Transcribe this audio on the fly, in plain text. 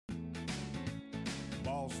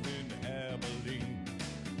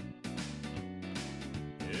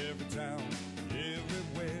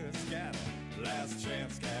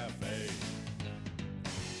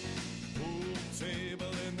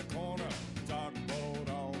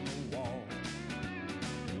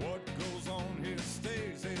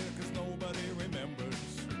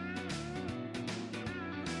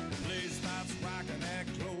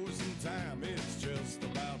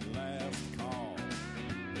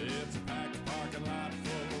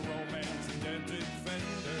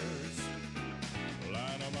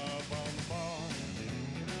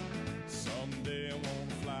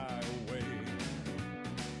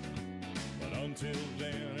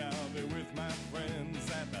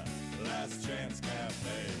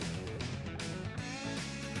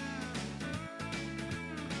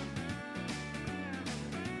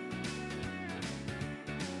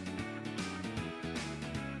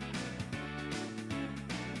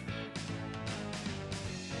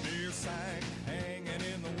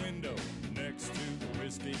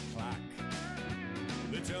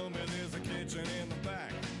They tell me there's a kitchen in the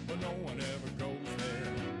back, but no one ever goes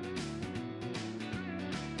there.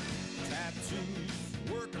 Tattoos,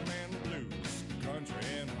 working man blues, country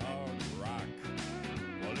and hard rock.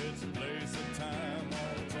 Well, it's a place of time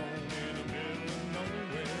all thrown in the middle of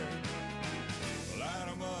nowhere. Light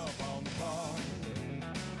 'em up on the bar.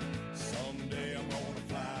 Someday I'm gonna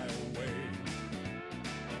fly away.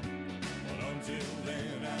 But until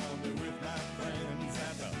then, I'll be with my friends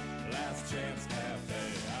at the Last Chance Cafe.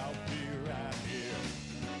 I'll be right here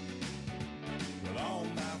with all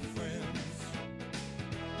my friends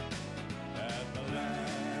at the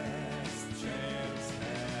Last Chance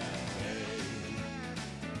Cafe.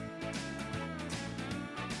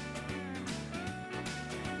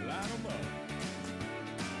 Light 'em up.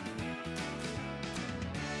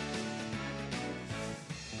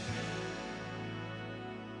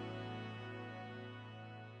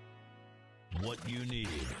 What you need,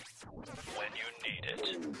 when you need it.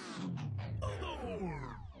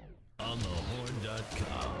 On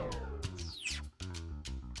thehorn.com.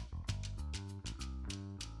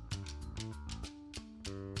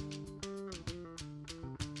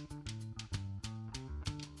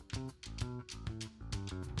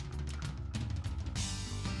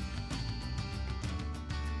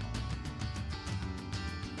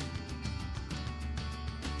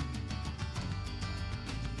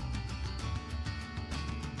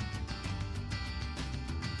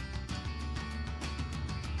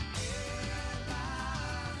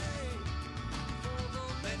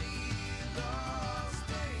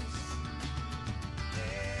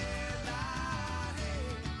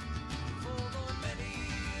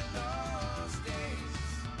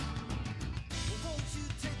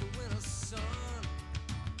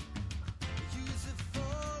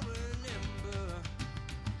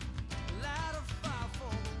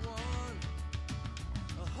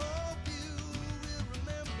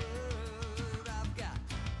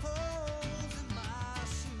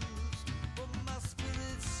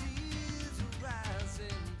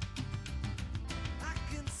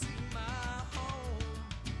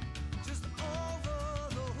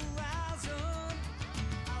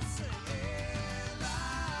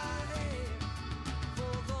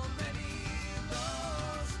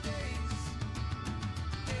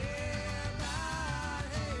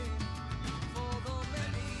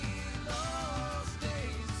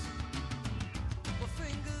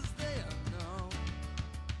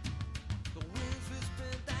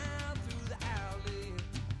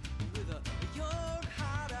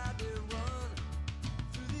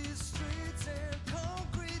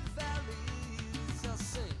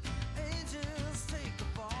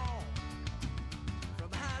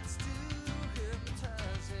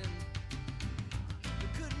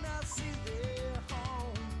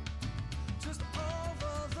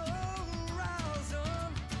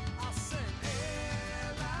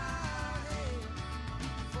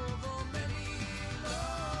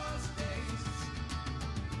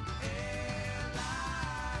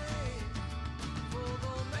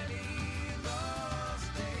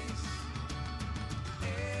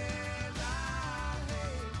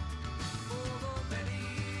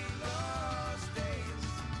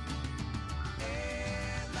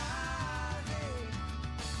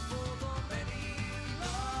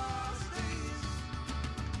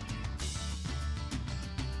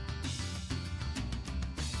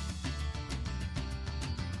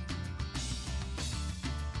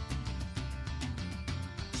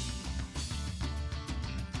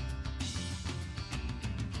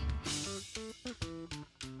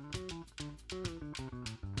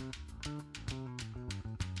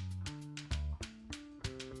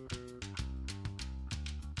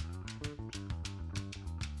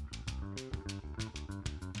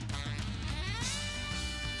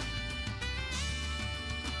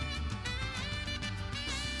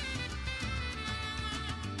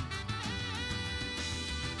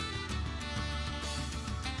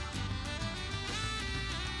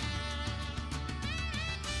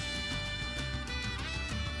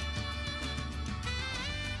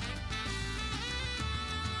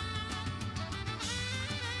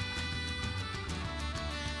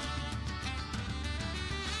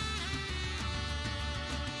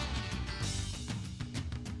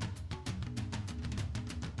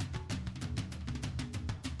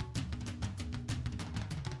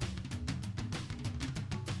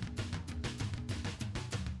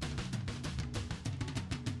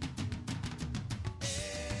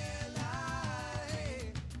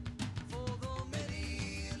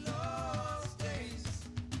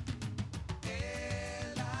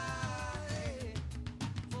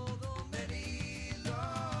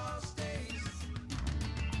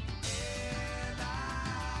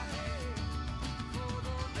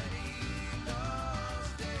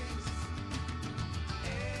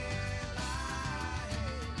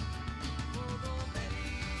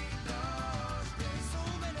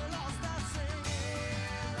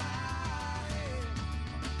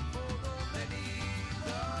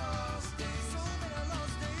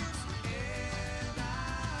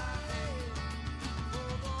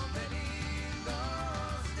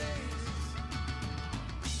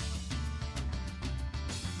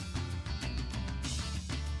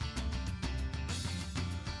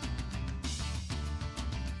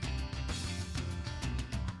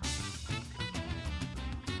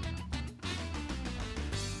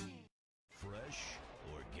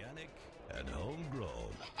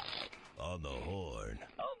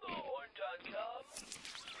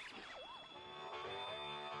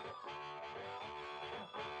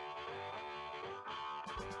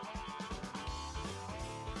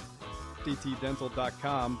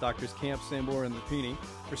 ttdental.com. Doctors Camp, Sambor, and Lupini.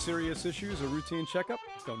 For serious issues or routine checkup,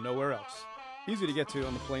 go nowhere else. Easy to get to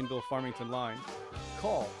on the Plainville Farmington line.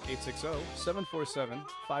 Call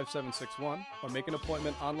 860-747-5761 or make an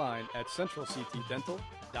appointment online at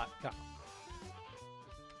centralctdental.com.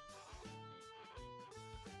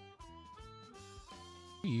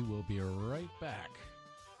 We will be right back.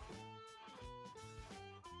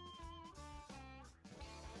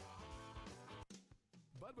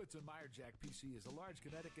 Budwitz & Meyerjack PC is a large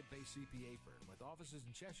Connecticut-based CPA firm with offices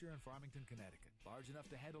in Cheshire and Farmington, Connecticut. Large enough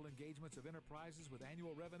to handle engagements of enterprises with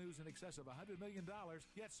annual revenues in excess of $100 million,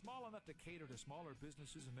 yet small enough to cater to smaller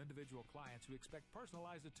businesses and individual clients who expect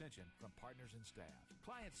personalized attention from partners and staff.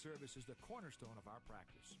 Client service is the cornerstone of our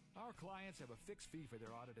practice. Our clients have a fixed fee for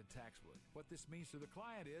their audit and tax work. What this means to the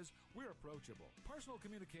client is we're approachable. Personal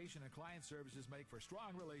communication and client services make for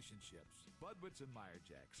strong relationships. Budwitz &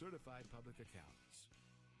 Meyerjack, certified public accountants.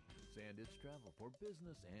 Sandits Travel for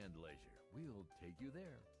business and leisure. We'll take you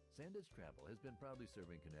there. Sandits Travel has been proudly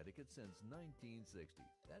serving Connecticut since 1960.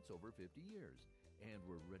 That's over 50 years. And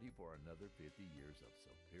we're ready for another 50 years of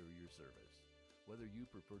superior service. Whether you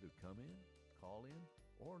prefer to come in, call in,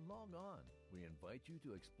 or log on, we invite you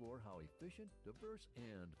to explore how efficient, diverse,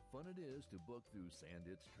 and fun it is to book through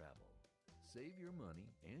Sandits Travel. Save your money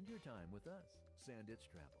and your time with us. Sandits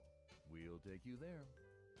Travel. We'll take you there.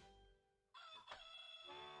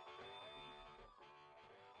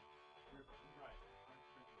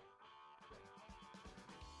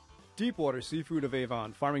 Deepwater Seafood of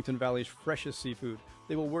Avon, Farmington Valley's freshest seafood.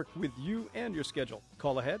 They will work with you and your schedule.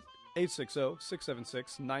 Call ahead,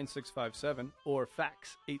 860-676-9657, or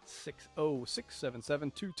fax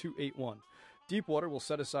 860-677-2281. Deepwater will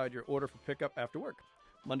set aside your order for pickup after work.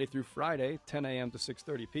 Monday through Friday, 10 a.m. to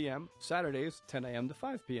 6:30 p.m., Saturdays, 10 a.m. to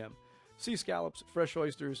 5 p.m. Sea scallops, fresh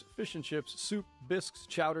oysters, fish and chips, soup, bisques,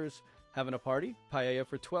 chowders. Having a party? Paella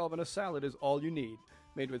for 12 and a salad is all you need.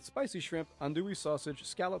 Made with spicy shrimp, andouille sausage,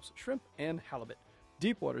 scallops, shrimp, and halibut.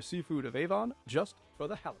 Deepwater Seafood of Avon, just for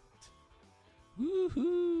the halibut.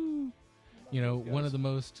 Woohoo! You know, one of the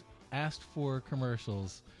most asked for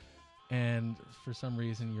commercials, and for some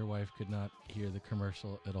reason your wife could not hear the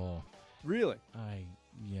commercial at all. Really? I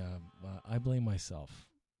blame myself,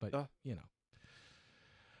 but you know.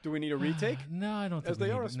 Do we need a retake? No, I don't think As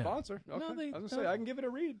they are a no. sponsor. Okay. No, I was going to say, I can give it a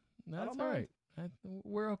read. That's all right.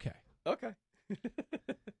 We're okay. Okay.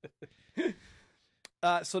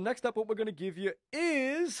 So next up, what we're going to give you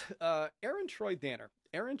is Aaron Troy Danner.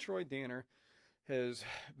 Aaron Troy Danner has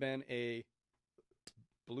been a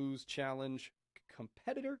Blues Challenge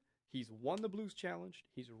competitor. He's won the Blues Challenge.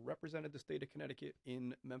 He's represented the state of Connecticut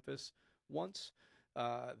in Memphis once.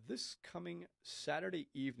 This coming Saturday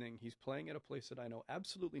evening, he's playing at a place that I know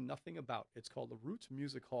absolutely nothing about. It's called the Roots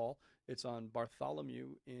Music Hall. It's on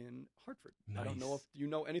Bartholomew in Hartford. Nice. I don't know if you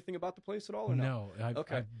know anything about the place at all or no? No,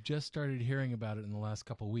 I've just started hearing about it in the last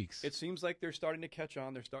couple of weeks. It seems like they're starting to catch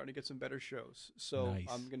on. They're starting to get some better shows. So Nice.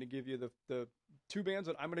 I'm going to give you the two bands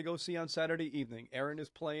that I'm going to go see on Saturday evening. Aaron is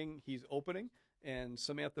playing. He's opening. And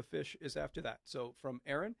Samantha Fish is after that. So from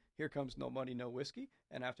Aaron, here comes No Money, No Whiskey.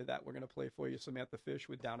 And after that, we're going to play for you Samantha Fish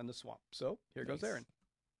with Down in the Swamp. So here goes Aaron.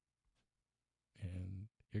 And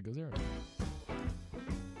here goes Aaron.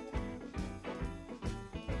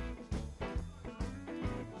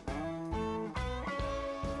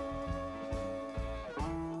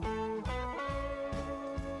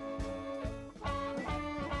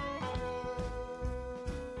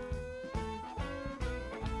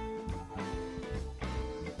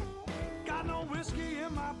 Got no whiskey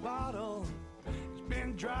in my bottle. It's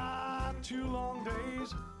been dry 2 long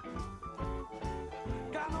days.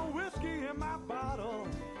 Got no whiskey in my bottle.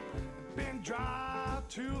 Been dry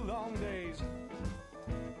 2 long days.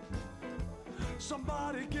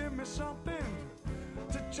 Somebody give me something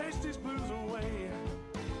to chase these blues away.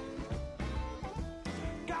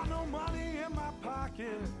 Got no money in my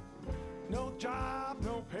pocket. No job,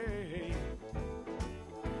 no pay.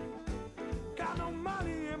 Got no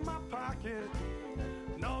money in my pocket,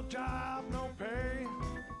 no job, no pay.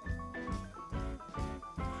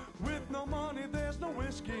 With no money, there's no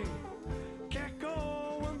whiskey, can't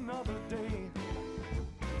go another day.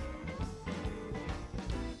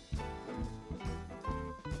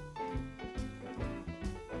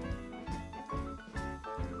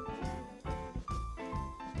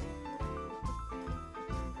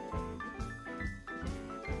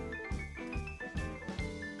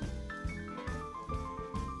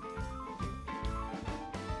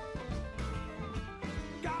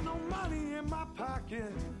 Got no money in my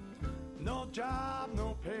pocket, no job,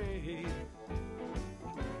 no pay.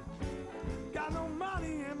 Got no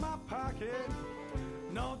money in my pocket,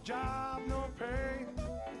 no job,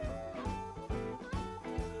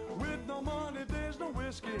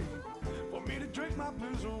 take my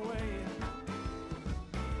blues away.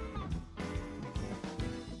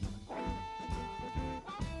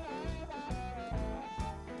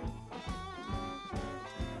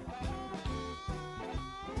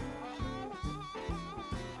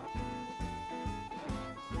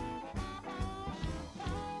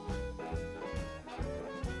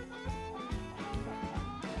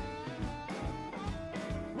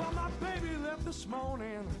 Well, my baby left this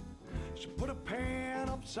morning. She put a pan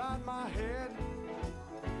upside my head.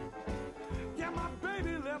 Yeah, my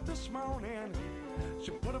baby left this morning.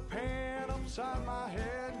 She put a pan upside my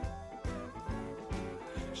head.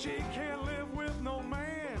 She can't live with no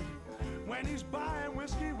man when he's buying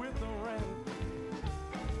whiskey with the rent.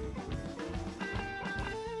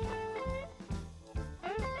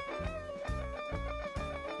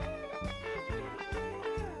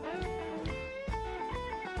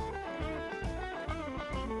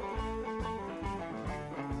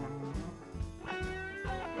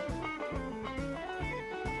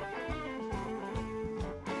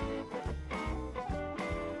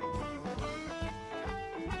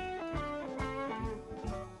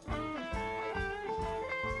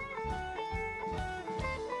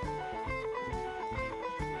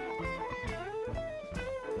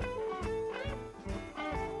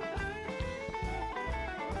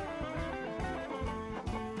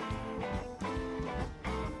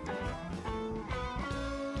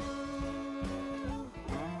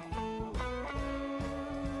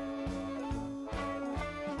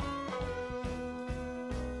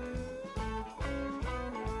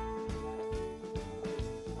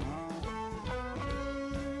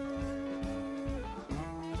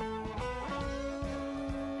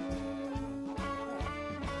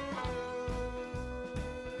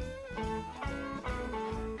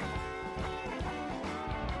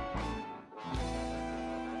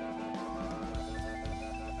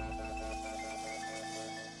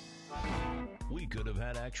 We could have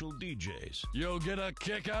had actual DJs. You'll get a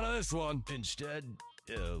kick out of this one. Instead,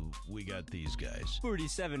 we got these guys.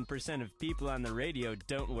 47% of people on the radio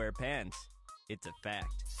don't wear pants. It's a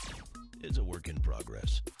fact. It's a work in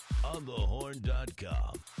progress.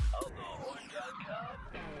 OnTheHorn.com. OnTheHorn.com.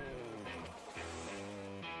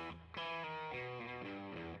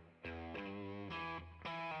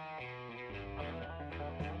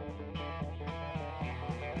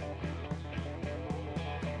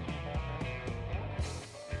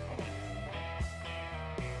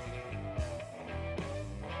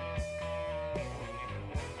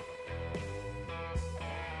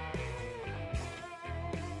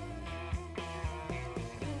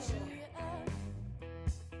 Cheer you up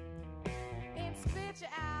and spit you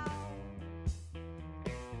out.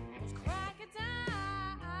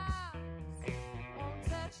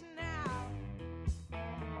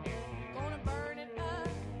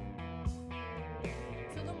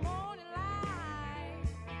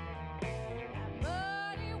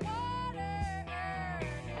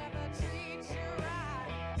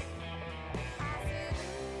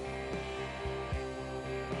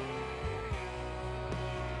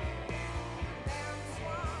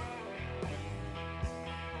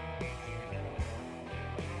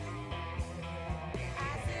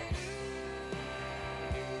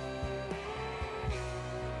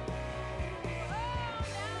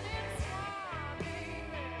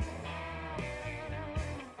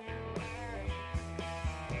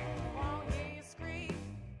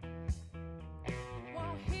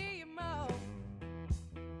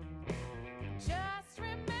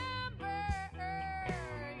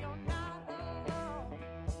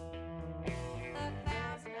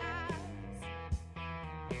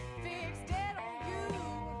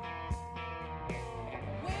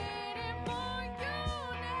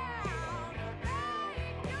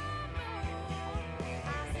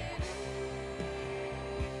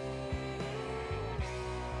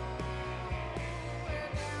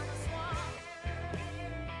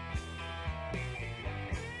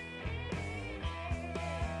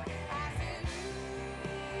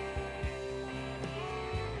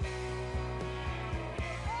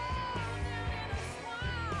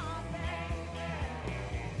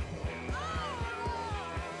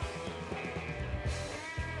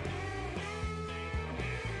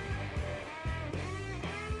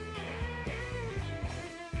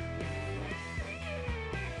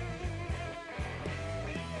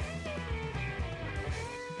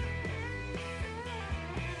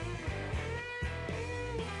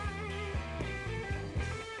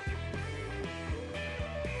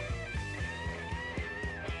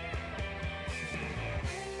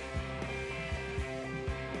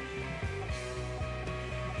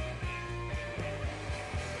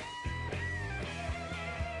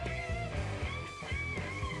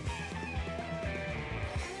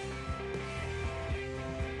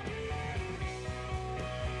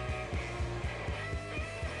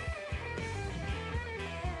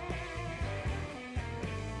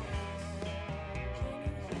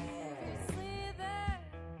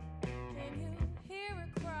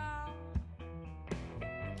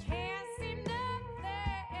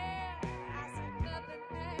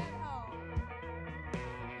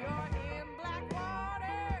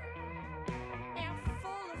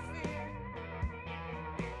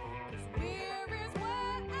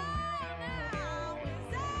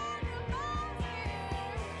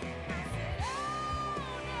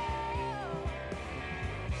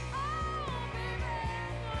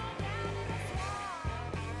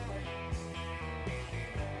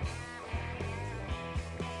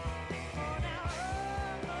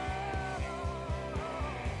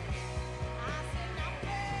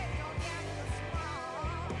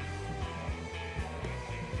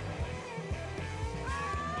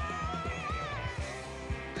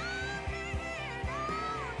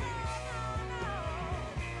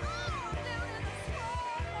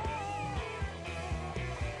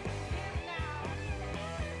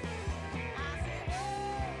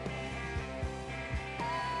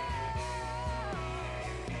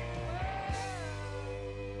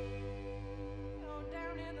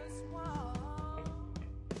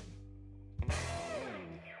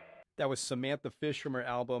 That was Samantha Fish from her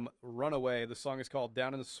album Runaway. The song is called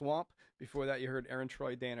Down in the Swamp. Before that, you heard Aaron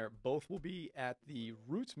Troy Danner. Both will be at the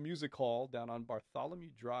Roots Music Hall down on Bartholomew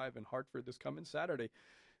Drive in Hartford this coming Saturday.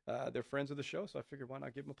 They're friends of the show, so I figured why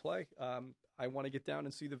not give them a play. I want to get down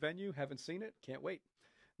and see the venue. Haven't seen it. Can't wait.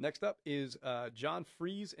 Next up is John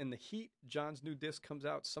Freeze and the Heat. John's new disc comes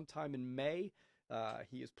out sometime in May.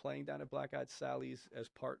 He is playing down at Black Eyed Sally's as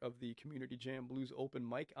part of the Community Jam Blues Open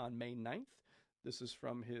Mic on May 9th. This is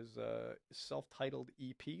from his self-titled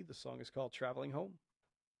EP. The song is called Traveling Home.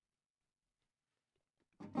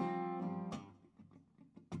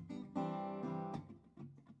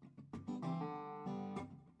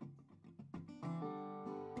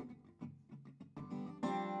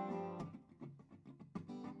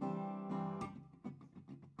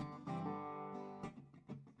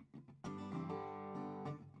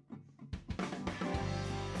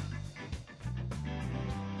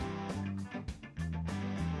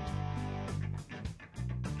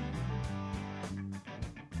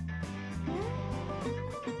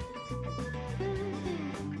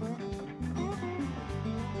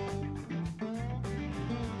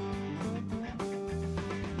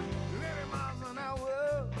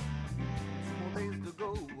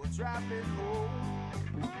 Traffic home.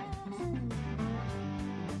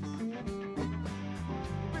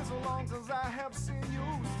 Been so long since I have seen you.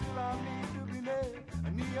 Still I need to be near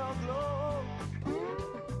a neon glow.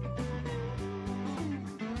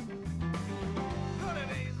 The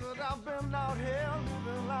days that I've been out here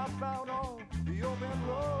living life out on the open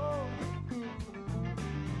road.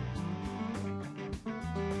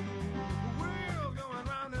 Wheels going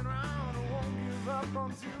round and round. I won't give up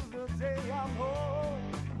until the day I'm home.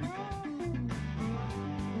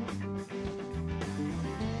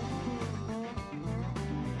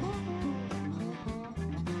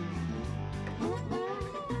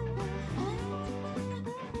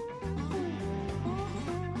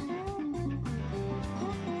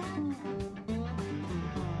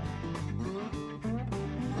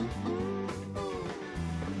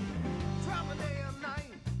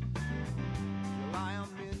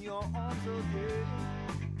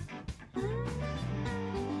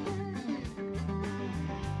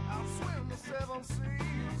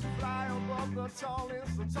 Seas, fly above the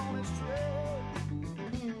tallest tree.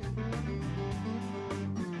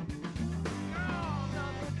 No,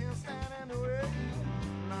 nothing can stand in the way,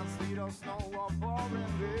 not sleet or snow or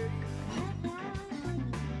pouring rain.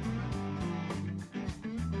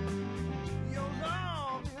 Your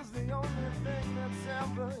love is the only thing that's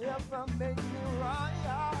ever made me right.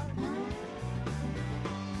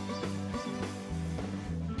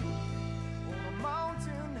 On a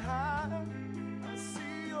mountain high,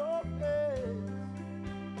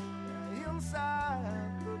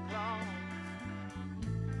 inside the clouds,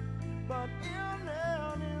 but in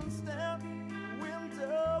an instant,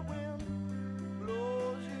 winter wind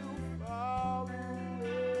blows you far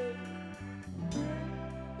away.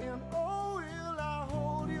 And oh, will I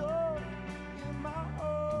hold you in my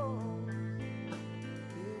arms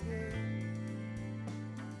again?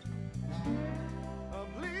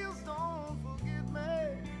 Please don't forget me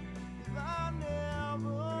if I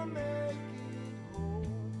never make it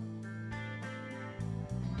home.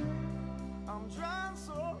 I'm trying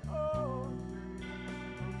so hard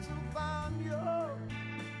to find you,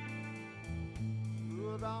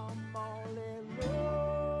 but I'm all alone.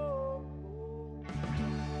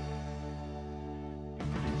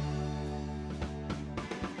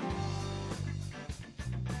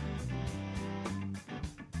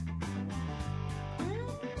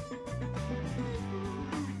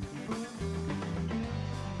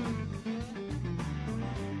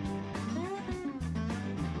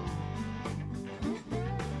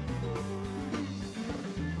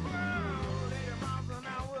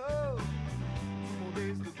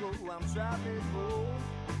 I'm traffic home.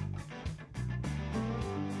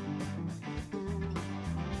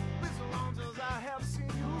 Been so long since I have seen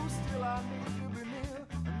you. Still I need to be near.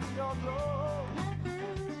 I need your glow.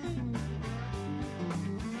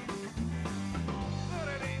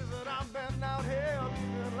 30 days that I've been out here,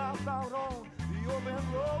 living life out on the open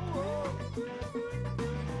road.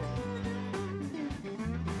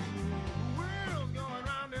 Wheels going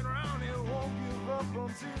round and round, it won't give up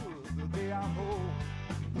until the day I'm home.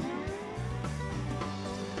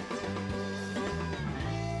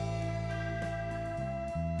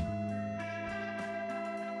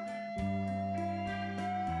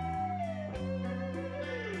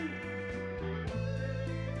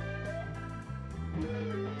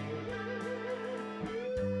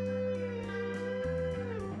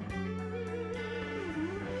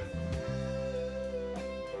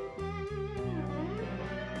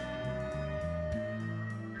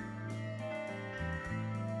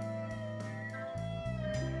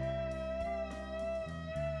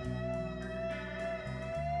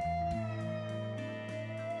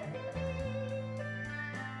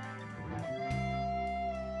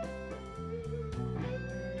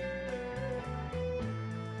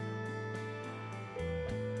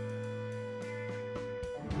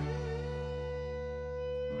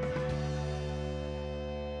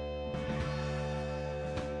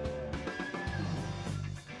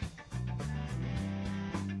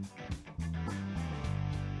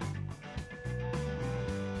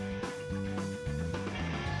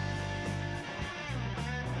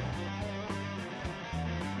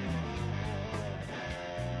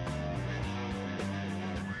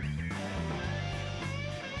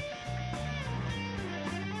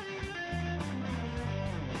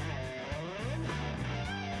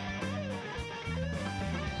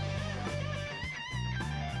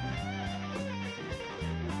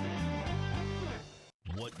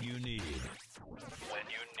 what you need when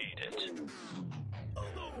you need it. On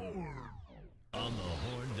the Horn. On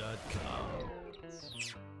thehorn.com.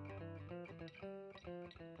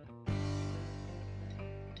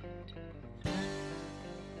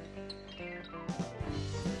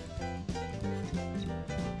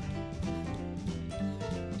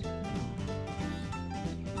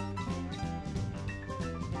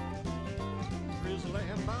 Grizzle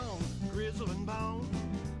and bone, grizzle and bone.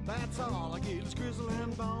 That's all I get is grizzle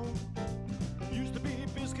and bone. Used to be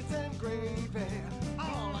biscuits and gravy.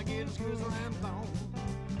 All I get is grizzle and bone.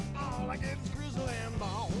 All I get is grizzle and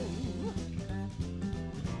bone.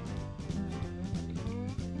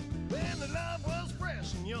 When the love was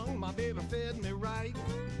fresh and young, my baby fed me right.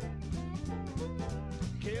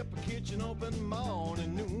 Kept the kitchen open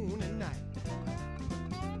morning, noon, and night.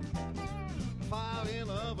 Fire in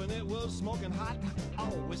the oven, it was smoking hot.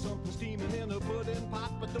 Always something steaming in the pudding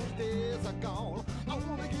pot, but those days are gone.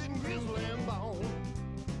 Only getting grizzle and bone.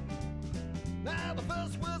 Now the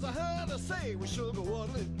first words I heard her say was, sugar,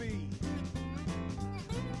 what'll it be?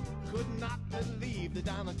 Could not believe that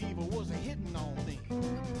Donna Diva was a hitting on me.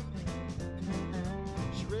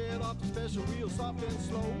 She read off the special real soft and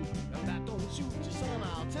slow. Now that don't suit you, son,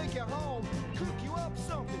 I'll take you home. Cook you up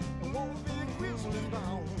something, I want a big grizzle and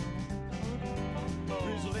bone.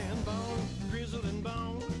 Grizzle and bone, grizzle and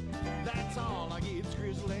bone. That's all I get is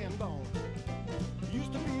grizzle and bone.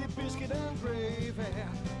 Used to be biscuit and gravy.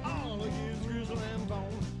 All I get is grizzle and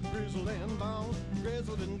bone. Grizzle and bone,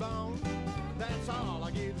 grizzle and bone. That's all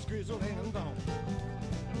I get is grizzle and bone.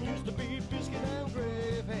 Used to be biscuit and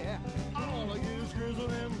gravy. All I get is grizzle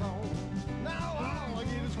and bone. Now all I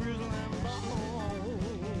get is grizzle and bone.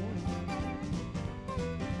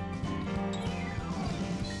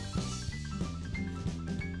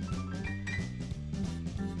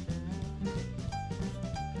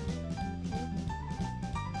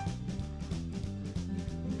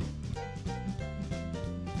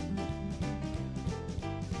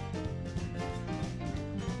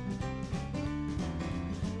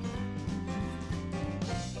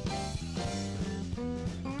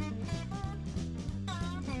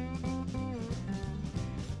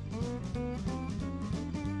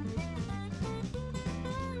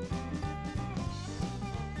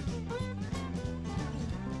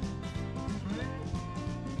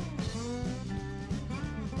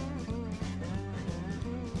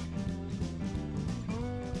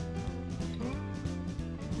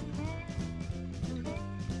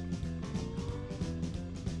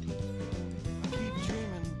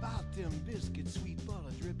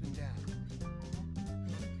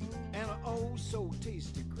 So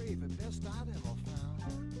tasty, gravy, best I'd ever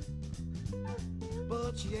found.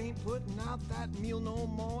 But she ain't putting out that meal no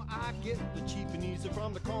more. I get the cheap and easy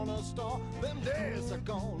from the corner store. Them days are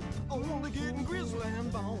gone, only getting grizzle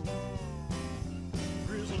and bone.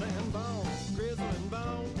 Grizzle and bone, grizzle and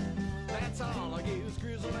bone. That's all I get is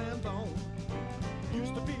grizzle and bone.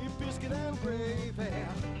 Used to be biscuit and gravy.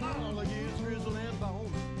 All I get is grizzle and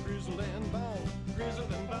bone. Grizzle and bone, grizzle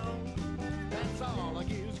and bone. That's all I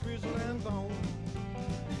get is grizzle and bone.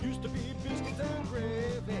 Used to be biscuits and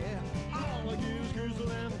gravy. All I get is grizzle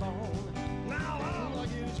and bone. Now all I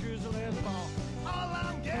get is grizzle and bone. All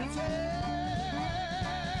I'm getting,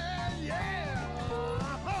 yeah,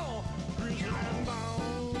 oh, grizzle and bone.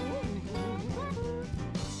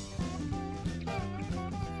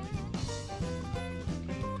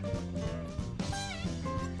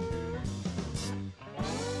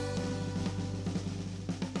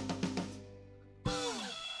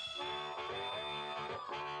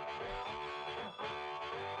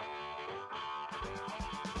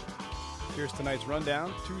 Here's tonight's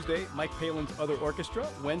rundown. Tuesday, Mike Palin's Other Orchestra.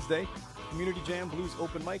 Wednesday, Community Jam Blues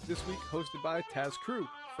Open Mic this week, hosted by Taz Crew.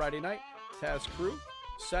 Friday night, Taz Crew.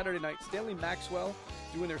 Saturday night, Stanley Maxwell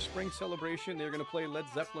doing their spring celebration. They're going to play Led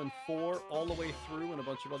Zeppelin 4 all the way through and a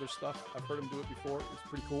bunch of other stuff. I've heard them do it before. It's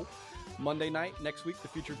pretty cool. Monday night, next week, the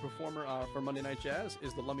featured performer for Monday Night Jazz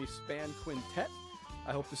is the Lummi Span Quintet.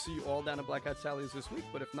 I hope to see you all down at Black Hat Sally's this week,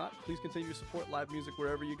 but if not, please continue to support live music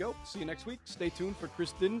wherever you go. See you next week. Stay tuned for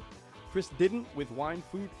Chris Didden with Wine,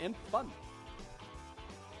 Food, and Fun.